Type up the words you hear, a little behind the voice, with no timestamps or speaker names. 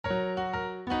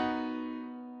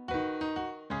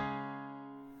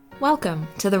Welcome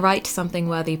to the Write Something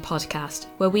Worthy podcast,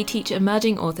 where we teach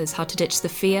emerging authors how to ditch the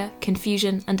fear,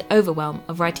 confusion, and overwhelm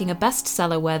of writing a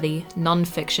bestseller-worthy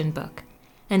non-fiction book.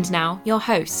 And now, your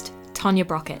host, Tanya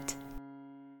Brockett.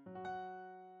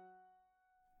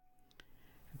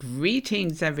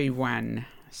 Greetings, everyone.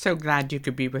 So glad you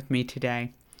could be with me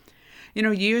today.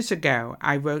 Years ago,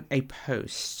 I wrote a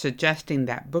post suggesting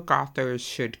that book authors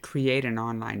should create an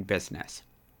online business.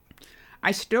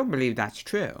 I still believe that's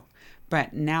true,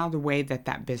 but now the way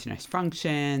that business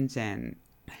functions and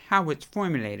how it's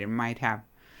formulated might have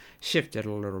shifted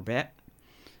a little bit.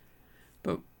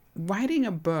 But writing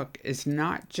a book is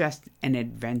not just an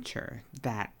adventure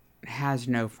that has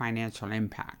no financial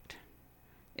impact.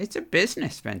 It's a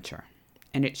business venture,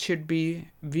 and it should be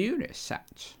viewed as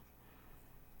such.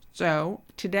 So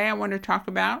today I want to talk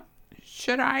about,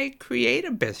 should I create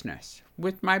a business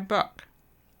with my book?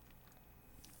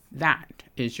 That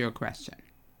is your question.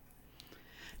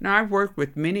 Now, I've worked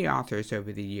with many authors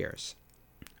over the years.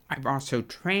 I've also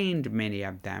trained many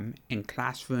of them in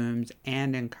classrooms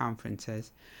and in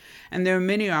conferences. And there are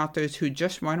many authors who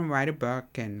just want to write a book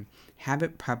and have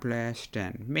it published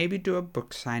and maybe do a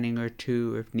book signing or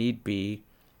two if need be.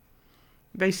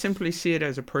 They simply see it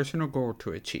as a personal goal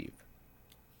to achieve.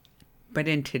 But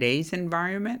in today's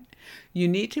environment, you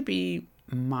need to be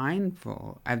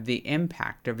mindful of the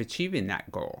impact of achieving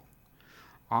that goal.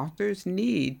 Authors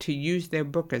need to use their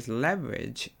book as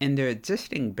leverage in their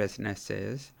existing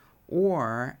businesses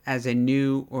or as a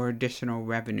new or additional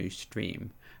revenue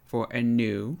stream for a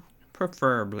new,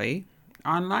 preferably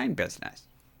online business.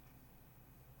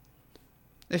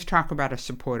 Let's talk about a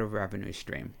supportive revenue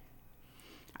stream.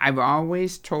 I've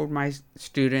always told my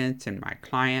students and my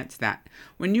clients that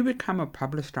when you become a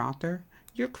published author,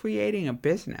 you're creating a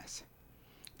business.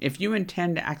 If you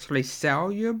intend to actually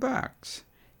sell your books,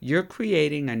 you're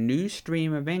creating a new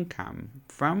stream of income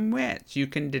from which you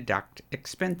can deduct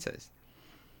expenses.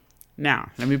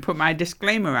 Now, let me put my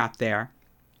disclaimer out there.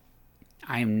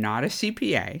 I am not a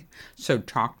CPA, so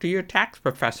talk to your tax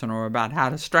professional about how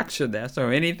to structure this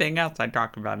or anything else I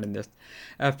talk about in this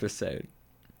episode.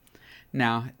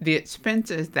 Now, the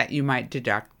expenses that you might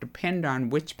deduct depend on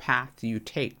which path you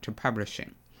take to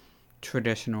publishing,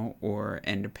 traditional or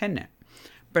independent.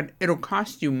 But it'll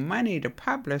cost you money to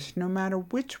publish no matter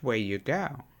which way you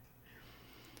go.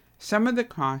 Some of the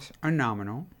costs are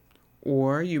nominal,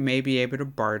 or you may be able to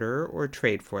barter or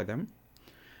trade for them.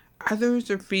 Others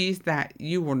are fees that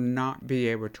you will not be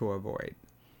able to avoid.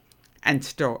 And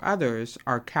still others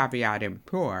are caveat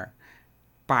emptor,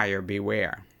 buyer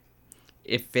beware.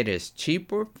 If it is cheap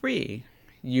or free,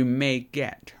 you may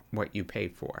get what you pay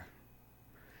for.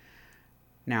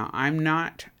 Now, I'm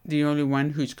not the only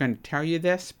one who's going to tell you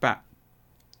this, but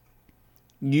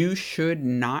you should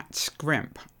not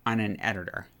scrimp on an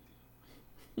editor.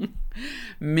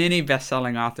 Many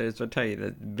best-selling authors will tell you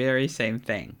the very same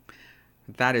thing.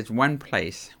 That is one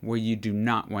place where you do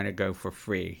not want to go for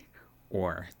free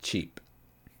or cheap.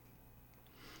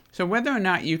 So whether or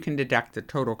not you can deduct the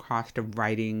total cost of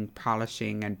writing,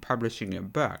 polishing, and publishing your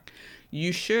book,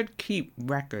 you should keep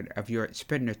record of your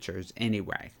expenditures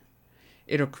anyway.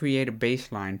 It'll create a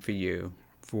baseline for you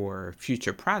for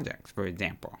future projects, for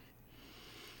example.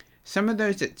 Some of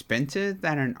those expenses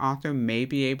that an author may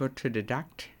be able to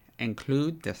deduct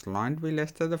include this laundry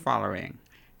list of the following.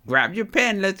 Grab your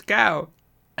pen, let's go!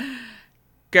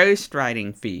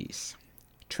 Ghostwriting fees,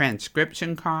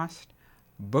 transcription cost,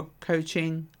 book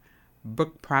coaching,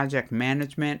 book project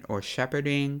management or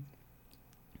shepherding,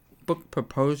 book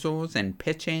proposals and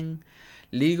pitching,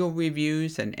 legal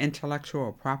reviews and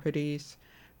intellectual properties,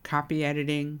 copy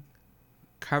editing,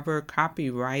 cover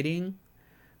copywriting,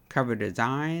 cover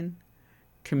design,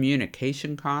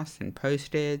 communication costs and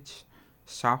postage,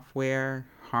 software,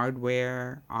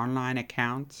 hardware, online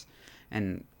accounts,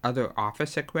 and other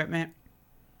office equipment,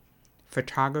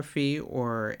 photography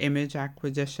or image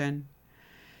acquisition,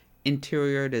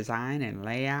 interior design and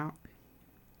layout,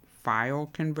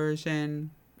 file conversion,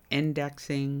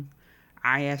 indexing,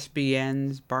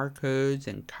 ISBNs, barcodes,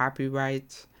 and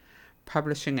copyrights,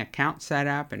 publishing account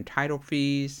setup and title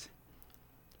fees,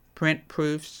 print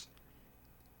proofs,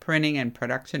 printing and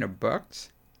production of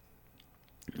books,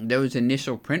 those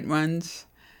initial print runs,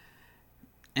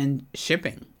 and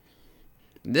shipping.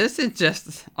 This is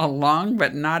just a long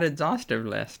but not exhaustive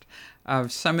list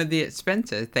of some of the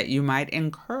expenses that you might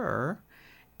incur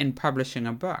in publishing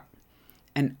a book.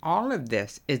 And all of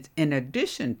this is in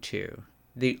addition to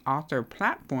the author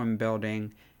platform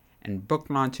building and book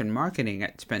launch and marketing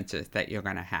expenses that you're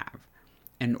going to have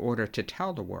in order to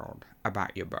tell the world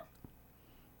about your book.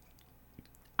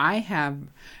 I have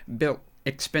built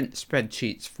expense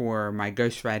spreadsheets for my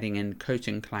ghostwriting and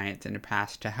coaching clients in the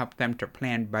past to help them to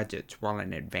plan budgets well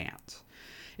in advance.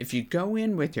 If you go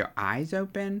in with your eyes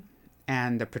open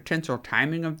and the potential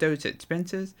timing of those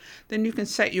expenses, then you can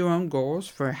set your own goals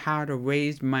for how to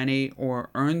raise money or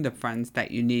earn the funds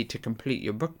that you need to complete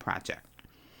your book project.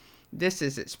 This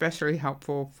is especially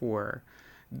helpful for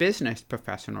business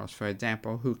professionals, for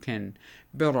example, who can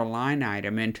build a line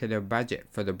item into their budget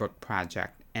for the book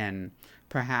project and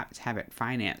perhaps have it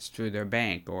financed through their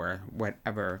bank or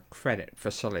whatever credit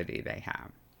facility they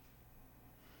have.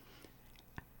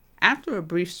 After a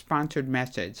brief sponsored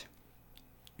message,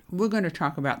 we're going to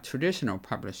talk about traditional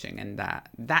publishing and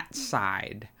that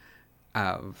side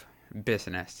of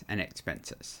business and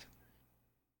expenses.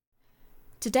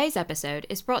 Today's episode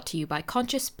is brought to you by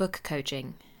Conscious Book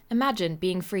Coaching. Imagine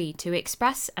being free to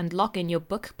express and lock in your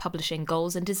book publishing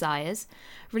goals and desires,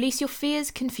 release your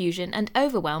fears, confusion, and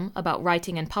overwhelm about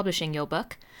writing and publishing your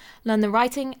book, learn the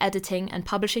writing, editing, and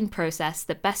publishing process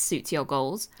that best suits your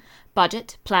goals,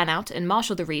 budget, plan out, and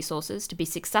marshal the resources to be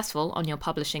successful on your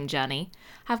publishing journey,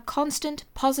 have constant,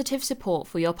 positive support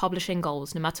for your publishing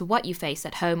goals no matter what you face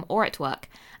at home or at work,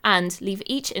 and leave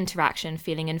each interaction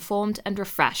feeling informed and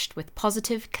refreshed with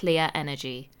positive, clear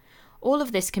energy. All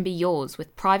of this can be yours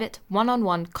with private,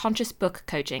 one-on-one conscious book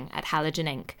coaching at Halogen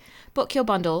Inc. Book your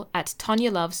bundle at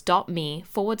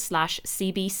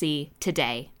tonyaloves.me/CBC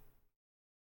today.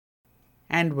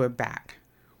 And we're back.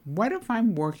 What if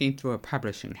I'm working through a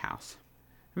publishing house?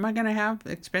 Am I going to have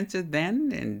expenses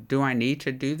then? And do I need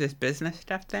to do this business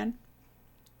stuff then?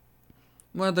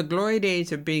 Well, the glory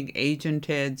days of being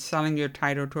agented, selling your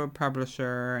title to a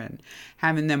publisher, and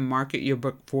having them market your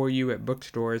book for you at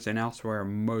bookstores and elsewhere are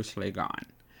mostly gone.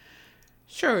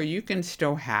 Sure, you can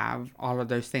still have all of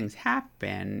those things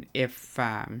happen if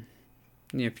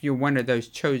you're one of those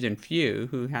chosen few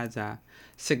who has a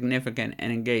significant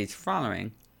and engaged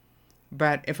following.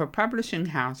 But if a publishing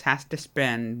house has to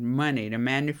spend money to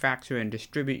manufacture and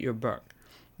distribute your book,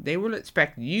 they will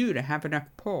expect you to have enough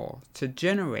pull to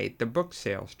generate the book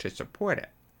sales to support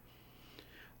it.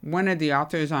 One of the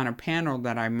authors on a panel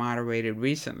that I moderated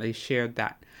recently shared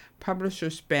that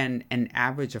publishers spend an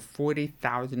average of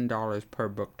 $40,000 per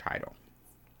book title.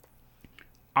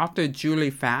 Author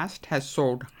Julie Fast has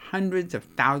sold hundreds of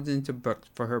thousands of books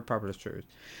for her publishers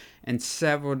and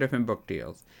several different book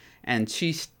deals, and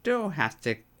she still has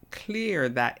to clear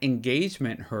that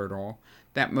engagement hurdle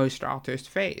that most authors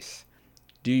face.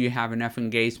 Do you have enough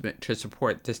engagement to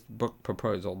support this book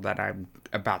proposal that I'm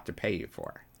about to pay you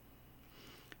for?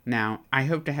 Now, I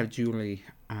hope to have Julie,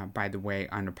 by the way,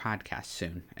 on the podcast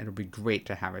soon. It'll be great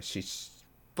to have her. She's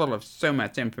full of so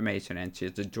much information and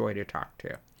she's a joy to talk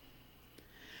to.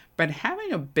 But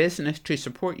having a business to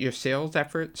support your sales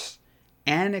efforts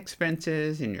and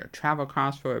expenses and your travel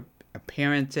costs for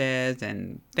appearances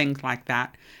and things like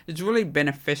that is really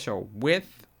beneficial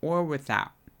with or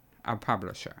without a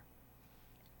publisher.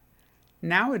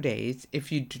 Nowadays,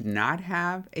 if you do not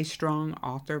have a strong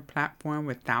author platform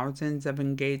with thousands of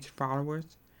engaged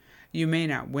followers, you may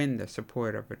not win the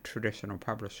support of a traditional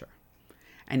publisher.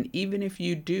 And even if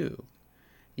you do,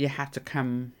 you have to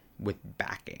come with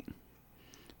backing.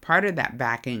 Part of that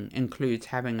backing includes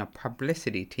having a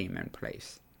publicity team in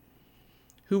place.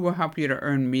 Who will help you to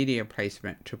earn media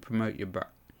placement to promote your book?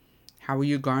 How will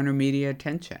you garner media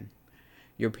attention?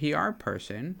 Your PR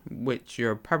person, which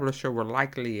your publisher will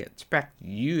likely expect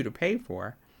you to pay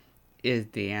for, is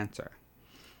the answer.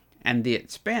 And the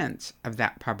expense of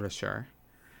that publisher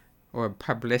or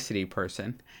publicity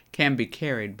person can be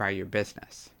carried by your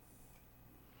business.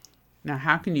 Now,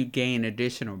 how can you gain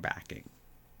additional backing?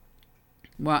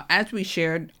 Well, as we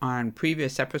shared on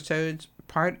previous episodes,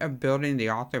 part of building the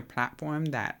author platform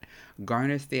that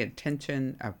garners the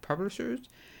attention of publishers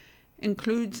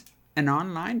includes an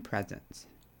online presence.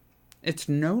 It's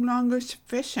no longer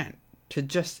sufficient to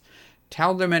just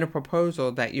tell them in a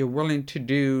proposal that you're willing to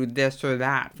do this or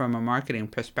that from a marketing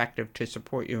perspective to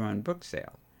support your own book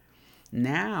sale.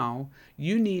 Now,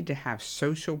 you need to have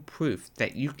social proof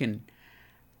that you can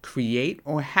create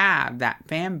or have that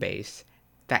fan base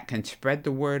that can spread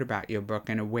the word about your book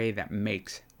in a way that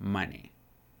makes money.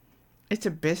 It's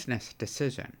a business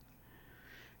decision.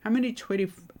 How many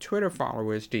Twitter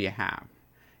followers do you have?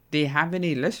 Do you have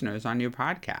any listeners on your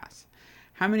podcast?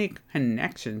 How many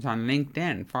connections on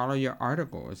LinkedIn follow your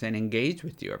articles and engage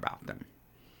with you about them?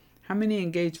 How many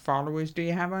engaged followers do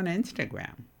you have on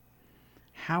Instagram?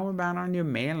 How about on your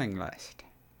mailing list?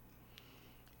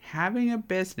 Having a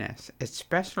business,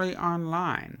 especially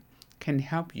online, can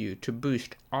help you to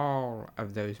boost all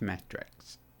of those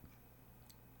metrics.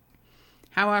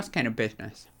 How else can a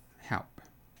business help?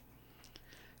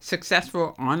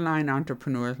 Successful online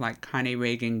entrepreneurs like Connie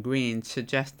Reagan Green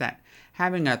suggest that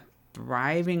having a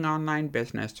thriving online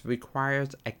business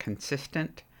requires a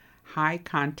consistent,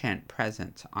 high-content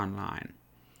presence online.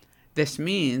 This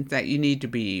means that you need to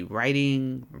be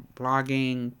writing,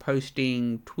 blogging,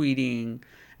 posting, tweeting,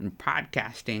 and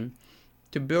podcasting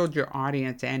to build your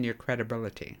audience and your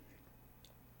credibility.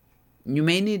 You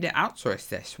may need to outsource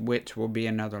this, which will be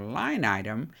another line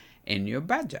item in your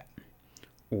budget.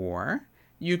 Or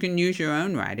you can use your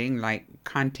own writing, like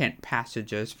content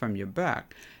passages from your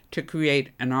book, to create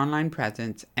an online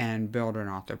presence and build an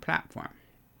author platform.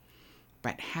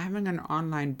 But having an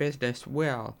online business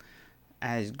will,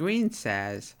 as Green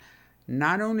says,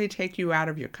 not only take you out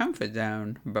of your comfort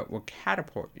zone, but will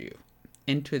catapult you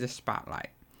into the spotlight,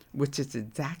 which is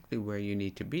exactly where you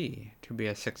need to be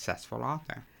a successful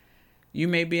author. You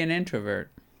may be an introvert,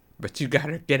 but you got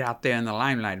to get out there in the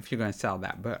limelight if you're going to sell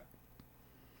that book.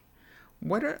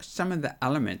 What are some of the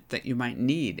elements that you might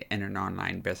need in an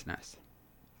online business?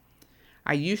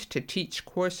 I used to teach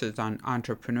courses on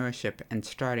entrepreneurship and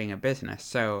starting a business,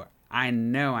 so I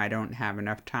know I don't have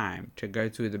enough time to go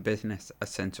through the business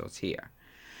essentials here.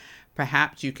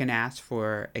 Perhaps you can ask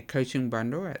for a coaching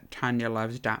bundle at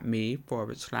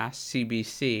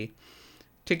tanyaloves.me/CBC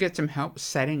to get some help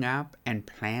setting up and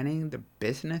planning the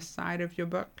business side of your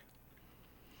book.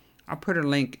 I'll put a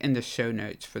link in the show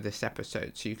notes for this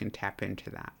episode so you can tap into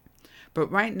that.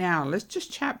 But right now, let's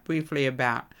just chat briefly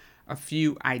about a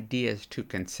few ideas to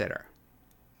consider.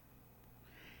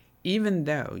 Even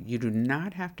though you do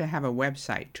not have to have a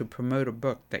website to promote a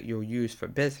book that you'll use for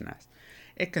business,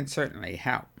 it can certainly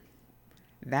help.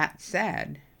 That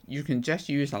said, you can just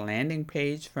use a landing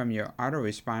page from your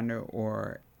autoresponder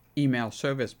or email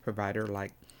service provider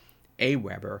like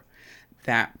Aweber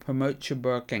that promotes your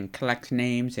book and collects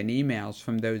names and emails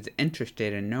from those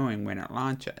interested in knowing when it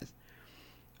launches.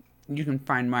 You can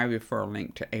find my referral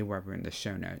link to Aweber in the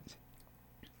show notes.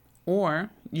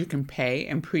 Or you can pay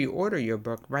and pre-order your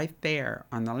book right there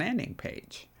on the landing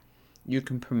page. You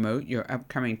can promote your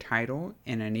upcoming title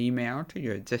in an email to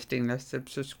your existing list of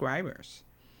subscribers.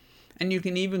 And you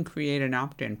can even create an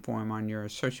opt-in form on your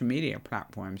social media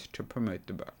platforms to promote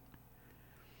the book.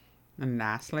 And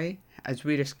lastly, as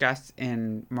we discussed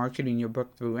in Marketing Your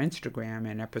Book Through Instagram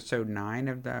in episode 9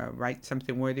 of the Write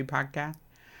Something Worthy podcast,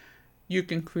 you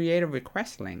can create a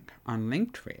request link on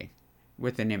Linktree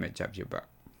with an image of your book.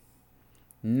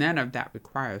 None of that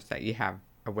requires that you have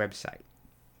a website.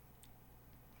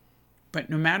 But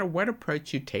no matter what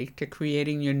approach you take to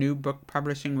creating your new book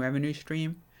publishing revenue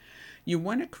stream, you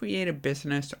want to create a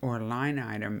business or line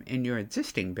item in your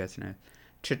existing business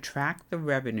to track the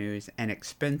revenues and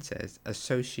expenses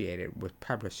associated with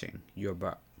publishing your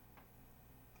book.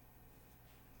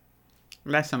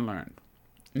 Lesson learned.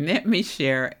 Let me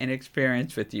share an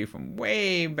experience with you from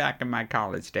way back in my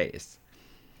college days.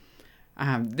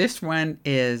 This one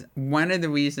is one of the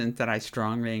reasons that I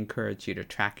strongly encourage you to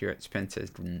track your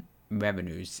expenses and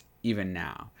revenues even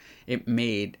now. It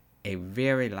made a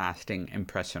very lasting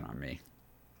impression on me.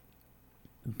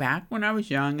 Back when I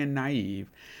was young and naive,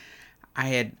 I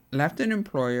had left an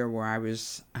employer where I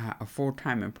was a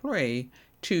full-time employee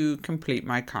to complete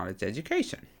my college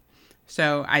education.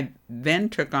 So I then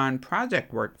took on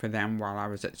project work for them while I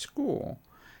was at school,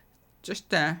 just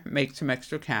to make some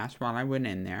extra cash while I went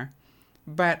in there.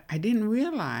 But I didn't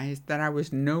realize that I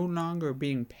was no longer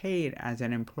being paid as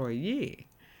an employee.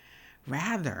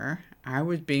 Rather, I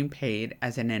was being paid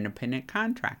as an independent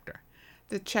contractor.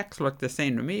 The checks looked the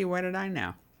same to me. What did I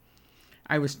know?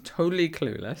 I was totally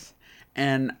clueless,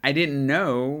 and I didn't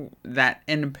know that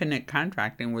independent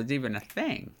contracting was even a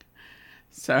thing.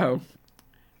 So,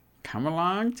 come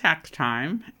along tax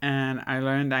time, and I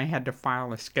learned I had to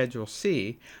file a Schedule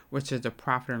C, which is a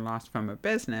profit and loss from a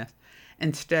business,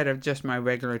 instead of just my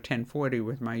regular 1040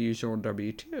 with my usual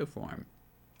W-2 form.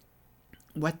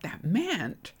 What that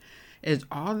meant is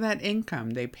all that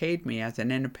income they paid me as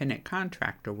an independent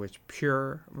contractor was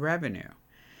pure revenue.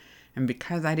 And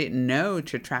because I didn't know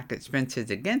to track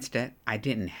expenses against it, I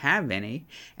didn't have any,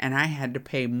 and I had to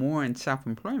pay more in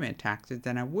self-employment taxes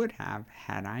than I would have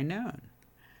had I known.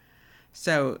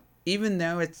 So even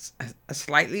though it's a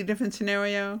slightly different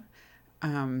scenario,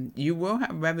 you will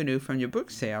have revenue from your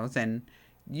book sales, and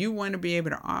you want to be able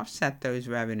to offset those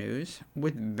revenues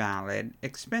with valid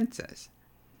expenses.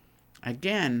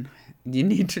 Again, you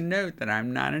need to note that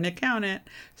I'm not an accountant,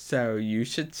 so you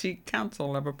should seek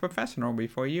counsel of a professional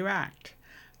before you act.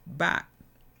 But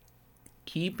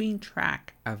keeping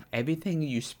track of everything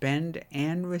you spend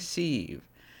and receive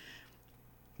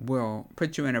will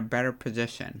put you in a better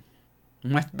position.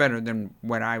 Much better than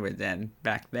what I was in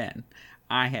back then.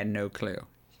 I had no clue.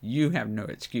 you have no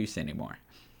excuse anymore.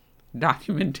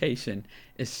 Documentation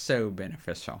is so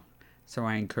beneficial, so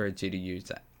I encourage you to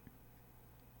use it.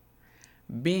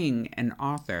 Being an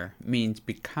author means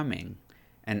becoming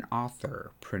an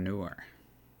authorpreneur.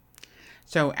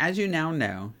 So as you now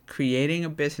know, creating a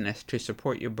business to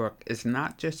support your book is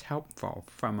not just helpful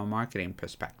from a marketing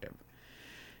perspective.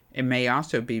 It may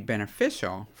also be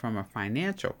beneficial from a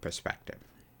financial perspective.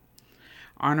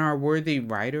 On our Worthy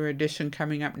Writer edition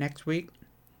coming up next week,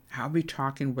 I'll be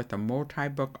talking with a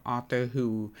multi-book author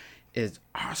who is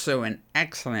also an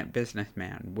excellent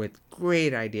businessman with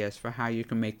great ideas for how you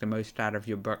can make the most out of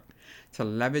your book to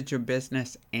leverage your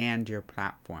business and your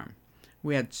platform.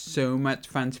 We had so much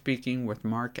fun speaking with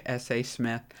Mark S.A.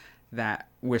 Smith that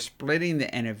we're splitting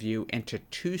the interview into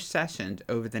 2 sessions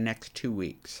over the next 2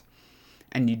 weeks.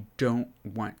 And you don't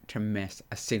want to miss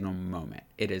a single moment.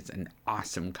 It is an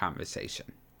awesome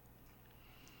conversation.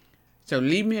 So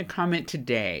leave me a comment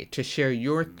today to share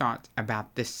your thoughts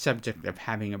about this subject of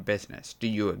having a business. Do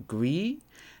you agree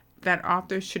that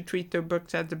authors should treat their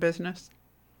books as a business?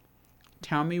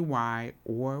 Tell me why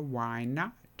or why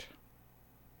not.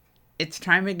 It's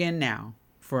time again now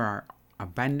for our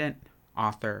abundant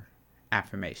author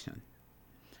affirmation.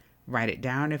 Write it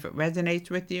down if it resonates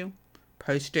with you.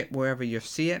 Post it wherever you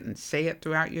see it and say it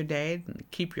throughout your day. And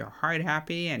keep your heart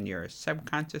happy and your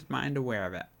subconscious mind aware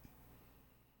of it.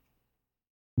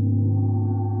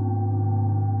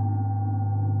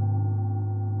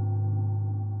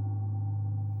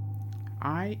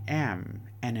 I am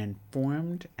an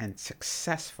informed and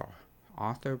successful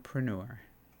authorpreneur.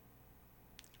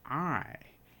 I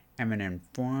am an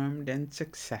informed and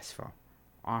successful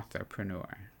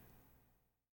authorpreneur.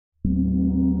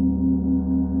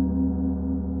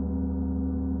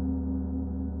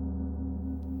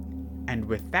 And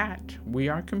with that, we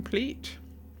are complete.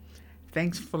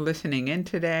 Thanks for listening in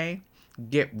today.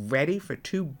 Get ready for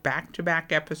 2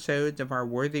 back-to-back episodes of our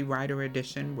Worthy Writer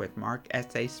edition with Mark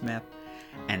S.A. Smith,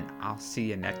 and I'll see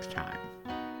you next time.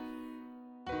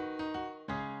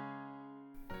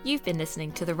 You've been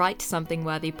listening to the Write Something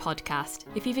Worthy podcast.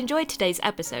 If you've enjoyed today's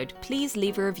episode, please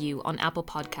leave a review on Apple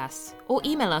Podcasts or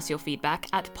email us your feedback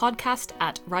at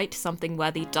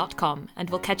podcast@writesomethingworthy.com, and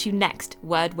we'll catch you next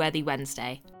Word Worthy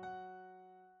Wednesday.